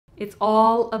It's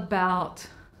all about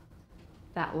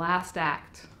that last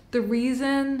act. The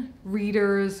reason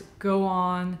readers go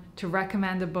on to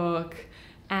recommend a book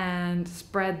and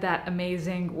spread that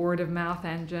amazing word-of-mouth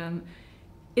engine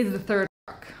is the third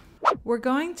arc. We're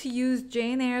going to use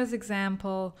Jane Eyre's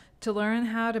example to learn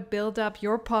how to build up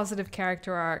your positive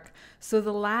character arc so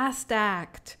the last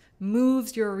act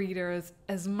moves your readers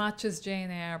as much as Jane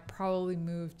Eyre probably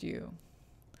moved you.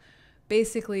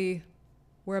 Basically,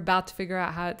 we're about to figure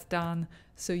out how it's done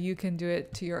so you can do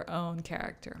it to your own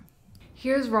character.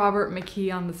 Here's Robert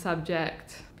McKee on the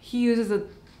subject. He uses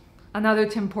another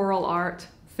temporal art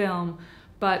film,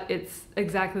 but it's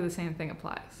exactly the same thing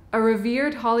applies. A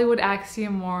revered Hollywood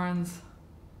axiom warns,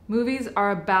 movies are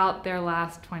about their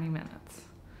last 20 minutes.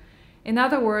 In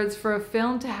other words, for a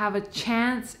film to have a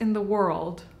chance in the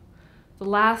world, the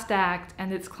last act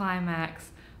and its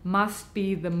climax must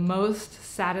be the most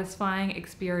satisfying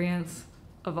experience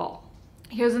of all.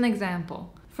 Here's an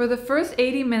example. For the first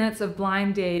 80 minutes of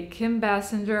Blind Date, Kim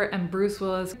Basinger and Bruce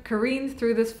Willis careened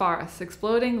through this farce,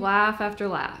 exploding laugh after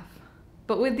laugh.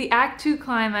 But with the Act 2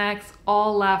 climax,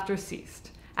 all laughter ceased.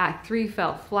 Act 3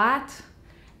 fell flat,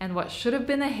 and what should have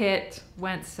been a hit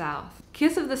went south.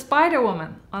 Kiss of the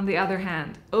Spider-Woman, on the other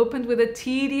hand, opened with a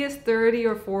tedious 30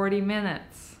 or 40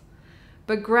 minutes.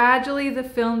 But gradually the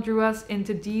film drew us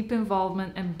into deep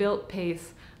involvement and built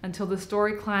pace until the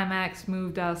story climax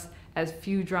moved us as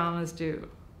few dramas do.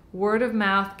 Word of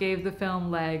mouth gave the film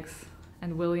legs,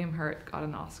 and William Hurt got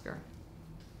an Oscar.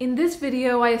 In this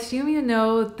video, I assume you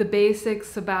know the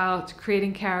basics about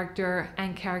creating character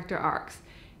and character arcs.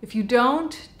 If you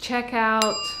don't, check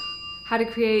out How to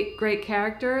Create Great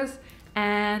Characters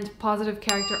and Positive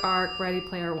Character Arc Ready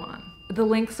Player One. The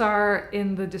links are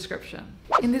in the description.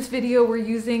 In this video, we're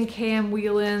using K.M.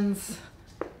 Whelan's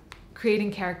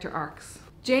Creating Character Arcs.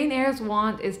 Jane Eyre's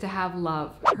want is to have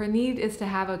love. Her need is to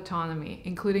have autonomy,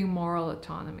 including moral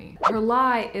autonomy. Her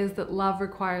lie is that love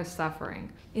requires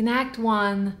suffering. In Act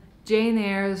 1, Jane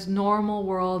Eyre's normal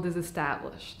world is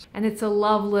established, and it's a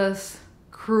loveless,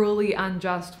 cruelly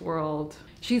unjust world.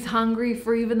 She's hungry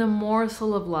for even a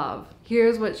morsel of love.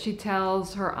 Here's what she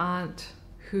tells her aunt,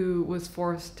 who was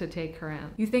forced to take her in.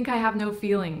 You think I have no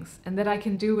feelings, and that I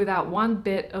can do without one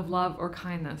bit of love or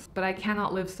kindness, but I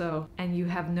cannot live so, and you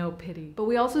have no pity. But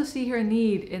we also see her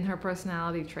need in her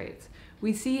personality traits.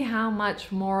 We see how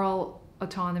much moral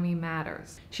autonomy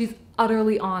matters. She's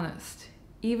utterly honest,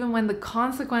 even when the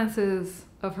consequences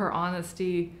of her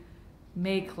honesty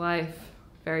make life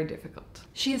very difficult.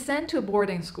 She is sent to a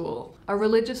boarding school, a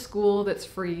religious school that's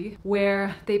free,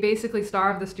 where they basically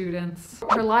starve the students.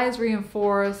 Her lie is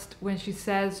reinforced when she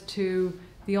says to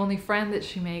the only friend that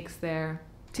she makes there,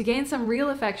 "To gain some real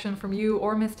affection from you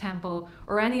or Miss Temple,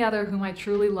 or any other whom I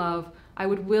truly love, I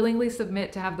would willingly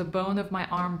submit to have the bone of my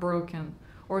arm broken,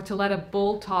 or to let a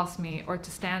bull toss me, or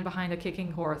to stand behind a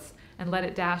kicking horse and let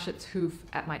it dash its hoof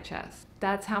at my chest."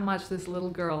 That's how much this little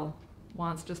girl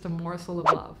wants just a morsel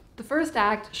of love. The first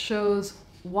act shows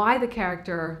why the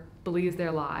character believes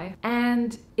their lie,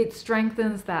 and it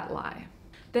strengthens that lie.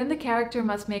 Then the character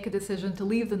must make a decision to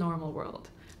leave the normal world.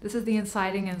 This is the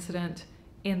inciting incident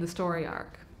in the story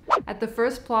arc. At the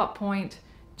first plot point,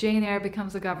 Jane Eyre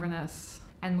becomes a governess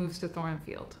and moves to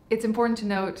Thornfield. It's important to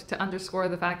note, to underscore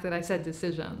the fact that I said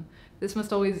decision. This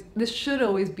should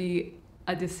always be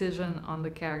a decision on the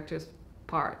character's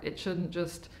part. It shouldn't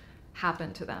just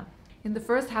happen to them. In the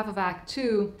first half of Act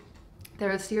 2,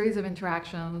 there are a series of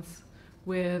interactions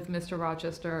with Mr.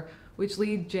 Rochester which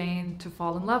lead Jane to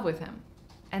fall in love with him.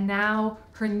 And now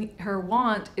her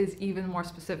want is even more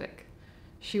specific.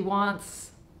 She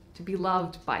wants to be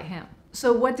loved by him.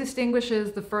 So what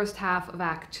distinguishes the first half of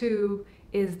Act 2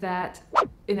 is that,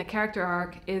 in a character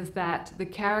arc, is that the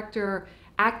character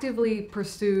actively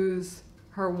pursues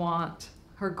her want,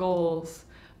 her goals,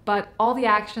 but all the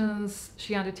actions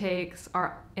she undertakes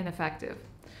are ineffective.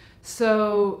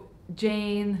 So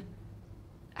Jane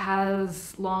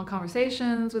has long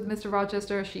conversations with Mr.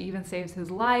 Rochester. She even saves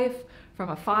his life from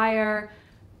a fire.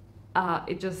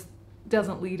 It just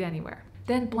doesn't lead anywhere.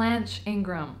 Then Blanche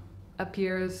Ingram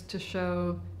appears to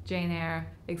show Jane Eyre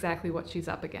exactly what she's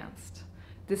up against.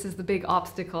 This is the big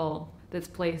obstacle that's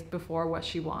placed before what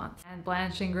she wants. And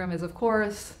Blanche Ingram is, of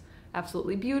course,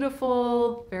 absolutely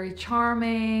beautiful, very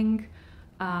charming,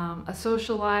 a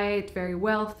socialite, very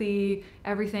wealthy,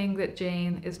 everything that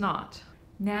Jane is not.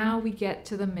 Now we get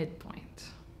to the midpoint.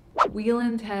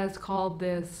 Wieland has called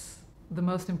this the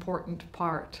most important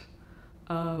part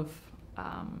of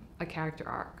a character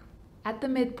arc. At the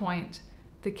midpoint,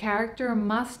 the character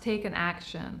must take an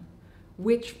action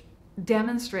which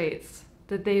demonstrates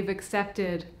that they've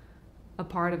accepted a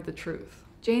part of the truth.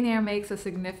 Jane Eyre makes a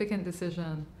significant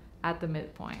decision at the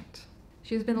midpoint.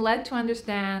 She's been led to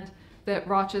understand that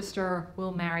Rochester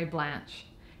will marry Blanche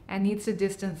and needs to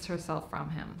distance herself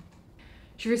from him.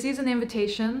 She receives an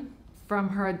invitation from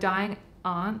her dying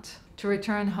aunt to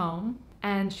return home,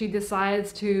 and she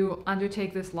decides to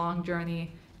undertake this long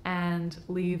journey and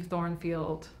leave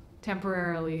Thornfield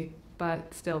temporarily,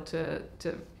 but still to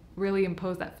really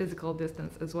impose that physical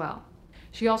distance as well.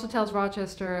 She also tells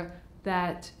Rochester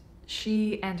that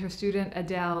she and her student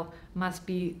Adele must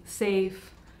be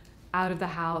safe out of the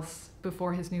house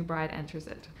before his new bride enters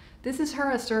it. This is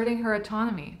her asserting her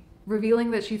autonomy,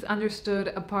 revealing that she's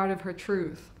understood a part of her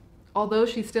truth, although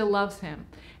she still loves him.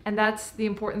 And that's the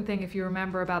important thing, if you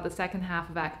remember, about the second half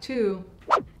of Act 2,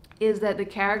 is that the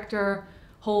character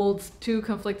holds two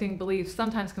conflicting beliefs,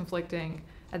 sometimes conflicting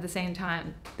at the same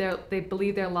time. They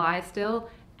believe their lie still,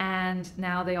 and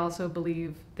now they also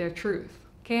believe their truth.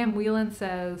 K.M. Whelan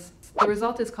says, the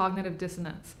result is cognitive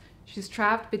dissonance. She's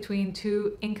trapped between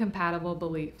two incompatible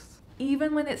beliefs.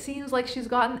 Even when it seems like she's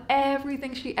gotten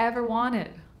everything she ever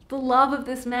wanted, the love of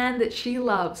this man that she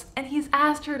loves, and he's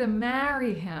asked her to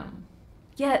marry him.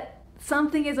 Yet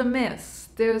something is amiss.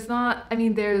 There's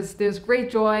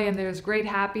great joy and there's great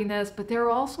happiness, but there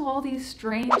are also all these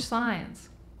strange signs.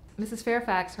 Mrs.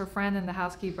 Fairfax, her friend and the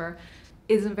housekeeper,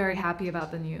 isn't very happy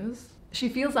about the news. She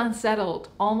feels unsettled,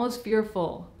 almost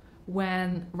fearful,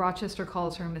 when Rochester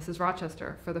calls her Mrs.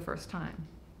 Rochester for the first time.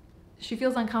 She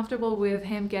feels uncomfortable with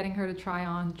him getting her to try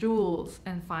on jewels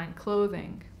and fine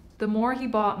clothing. The more he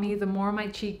bought me, the more my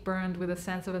cheek burned with a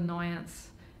sense of annoyance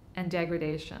and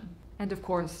degradation. And of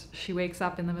course, she wakes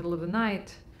up in the middle of the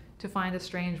night to find a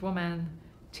strange woman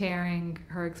tearing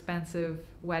her expensive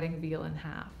wedding veil in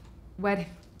half.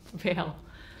 Veil.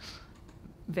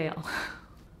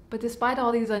 But despite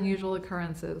all these unusual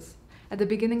occurrences, at the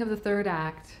beginning of the third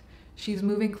act, she's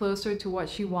moving closer to what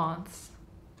she wants,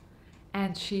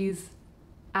 and she's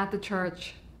at the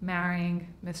church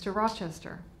marrying Mr.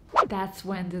 Rochester. That's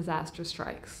when disaster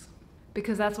strikes.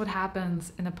 Because that's what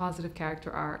happens in a positive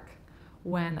character arc.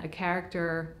 When a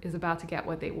character is about to get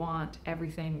what they want,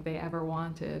 everything they ever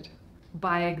wanted,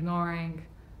 by ignoring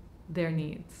their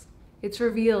needs. It's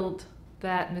revealed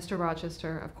that Mr.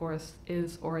 Rochester, of course,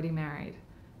 is already married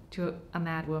to a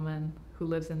mad woman who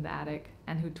lives in the attic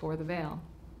and who tore the veil.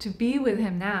 To be with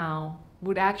him now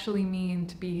would actually mean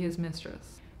to be his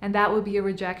mistress. And that would be a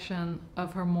rejection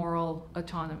of her moral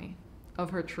autonomy, of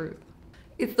her truth.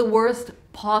 It's the worst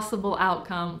possible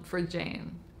outcome for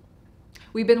Jane.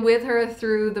 We've been with her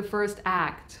through the first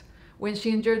act, when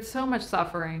she endured so much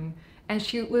suffering, and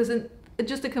she was in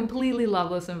just a completely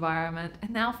loveless environment.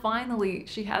 And now finally,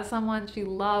 she has someone she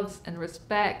loves and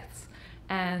respects,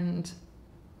 and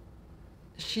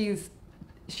she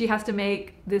has to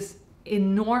make this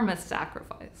enormous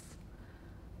sacrifice,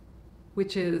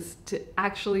 which is to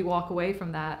actually walk away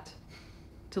from that,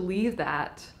 to leave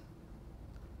that,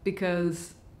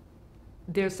 because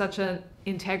there's such an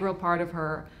integral part of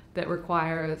her that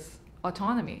requires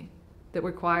autonomy, that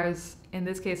requires, in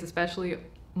this case especially,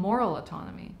 moral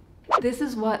autonomy. This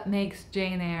is what makes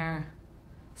Jane Eyre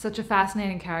such a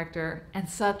fascinating character and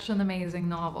such an amazing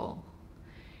novel.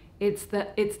 It's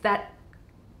that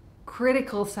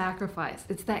critical sacrifice.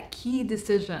 It's that key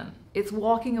decision. It's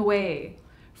walking away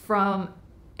from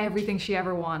everything she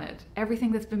ever wanted,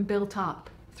 everything that's been built up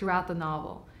throughout the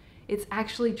novel. It's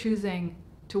actually choosing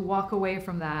to walk away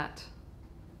from that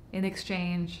in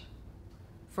exchange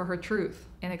for her truth,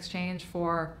 in exchange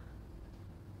for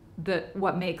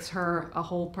what makes her a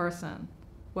whole person,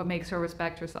 what makes her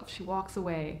respect herself. She walks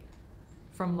away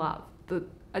from love.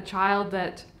 A child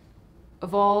that,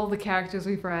 of all the characters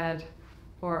we've read,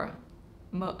 or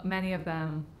many of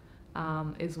them,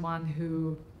 is one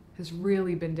who has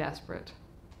really been desperate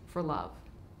for love.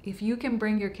 If you can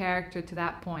bring your character to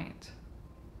that point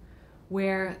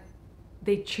where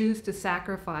they choose to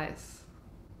sacrifice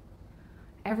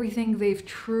everything they've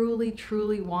truly,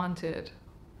 truly wanted,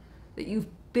 that you've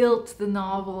built the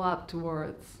novel up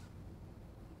towards,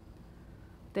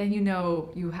 then you know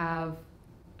you have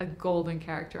a golden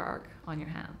character arc on your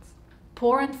hands.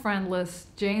 Poor and friendless,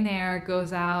 Jane Eyre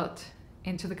goes out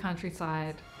into the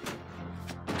countryside.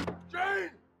 Jane!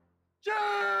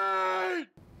 Jane!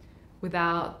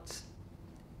 Without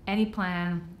any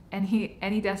plan,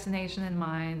 any destination in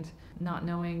mind, not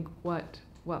knowing what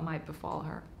might befall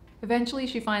her. Eventually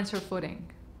she finds her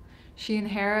footing. She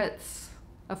inherits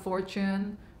a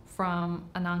fortune from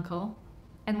an uncle,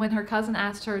 and when her cousin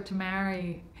asked her to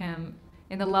marry him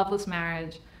in a loveless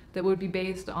marriage that would be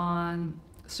based on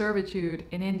servitude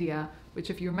in India, which,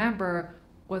 if you remember,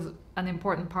 was an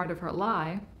important part of her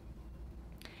lie,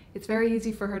 it's very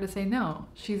easy for her to say no.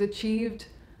 She's achieved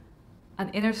an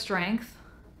inner strength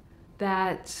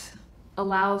that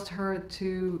allows her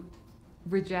to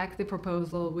reject the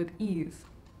proposal with ease.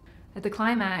 At the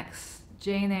climax,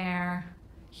 Jane Eyre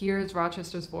hears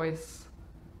Rochester's voice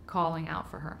calling out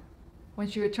for her. When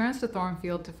she returns to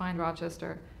Thornfield to find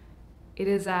Rochester, it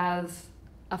is as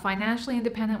a financially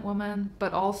independent woman,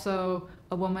 but also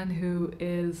a woman who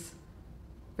is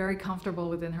very comfortable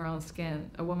within her own skin,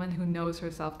 a woman who knows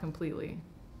herself completely.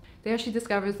 There she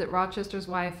discovers that Rochester's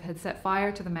wife had set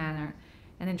fire to the manor,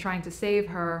 and in trying to save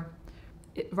her,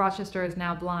 Rochester is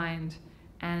now blind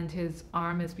and his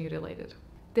arm is mutilated.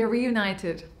 They're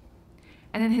reunited,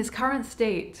 and in his current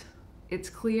state, it's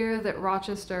clear that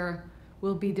Rochester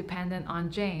will be dependent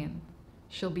on Jane.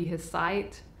 She'll be his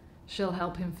sight, she'll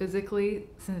help him physically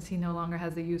since he no longer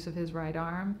has the use of his right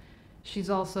arm. She's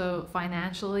also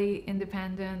financially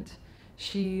independent.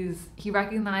 He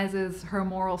recognizes her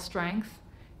moral strength.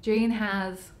 Jane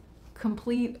has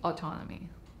complete autonomy.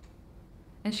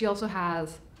 And she also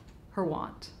has her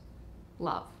want,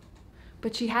 love.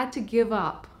 But she had to give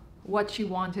up what she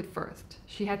wanted first.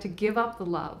 She had to give up the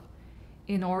love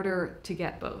in order to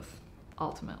get both,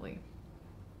 ultimately.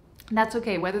 And that's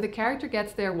okay. Whether the character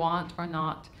gets their want or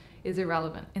not is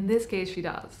irrelevant. In this case, she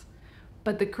does.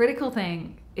 But the critical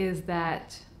thing is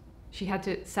that she had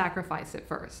to sacrifice it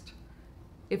first.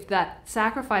 If that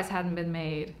sacrifice hadn't been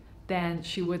made, then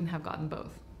she wouldn't have gotten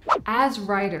both. As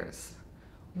writers,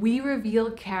 we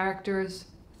reveal characters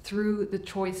through the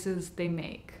choices they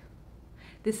make.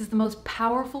 This is the most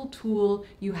powerful tool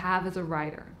you have as a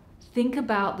writer. Think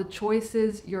about the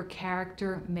choices your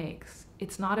character makes.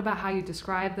 It's not about how you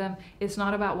describe them. It's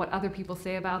not about what other people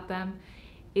say about them.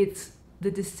 It's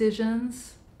the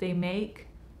decisions they make,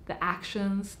 the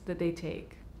actions that they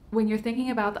take. When you're thinking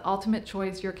about the ultimate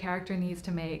choice your character needs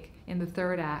to make in the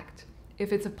third act,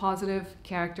 if it's a positive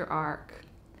character arc,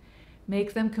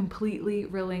 make them completely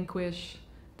relinquish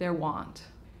their want.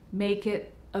 Make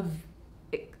it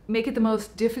the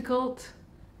most difficult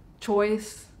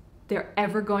choice they're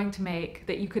ever going to make,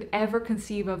 that you could ever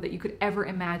conceive of, that you could ever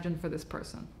imagine for this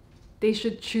person. They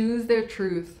should choose their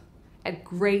truth at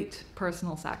great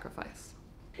personal sacrifice.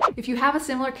 If you have a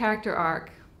similar character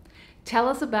arc, tell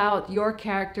us about your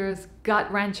character's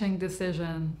gut-wrenching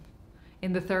decision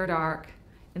in the third arc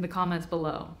in the comments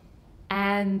below.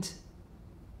 And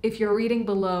if you're reading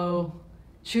below,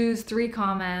 choose 3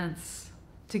 comments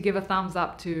to give a thumbs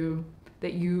up to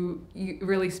that you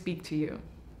really speak to you.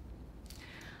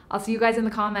 I'll see you guys in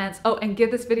the comments. Oh, and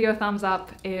give this video a thumbs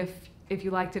up if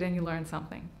you liked it and you learned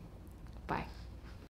something. Bye.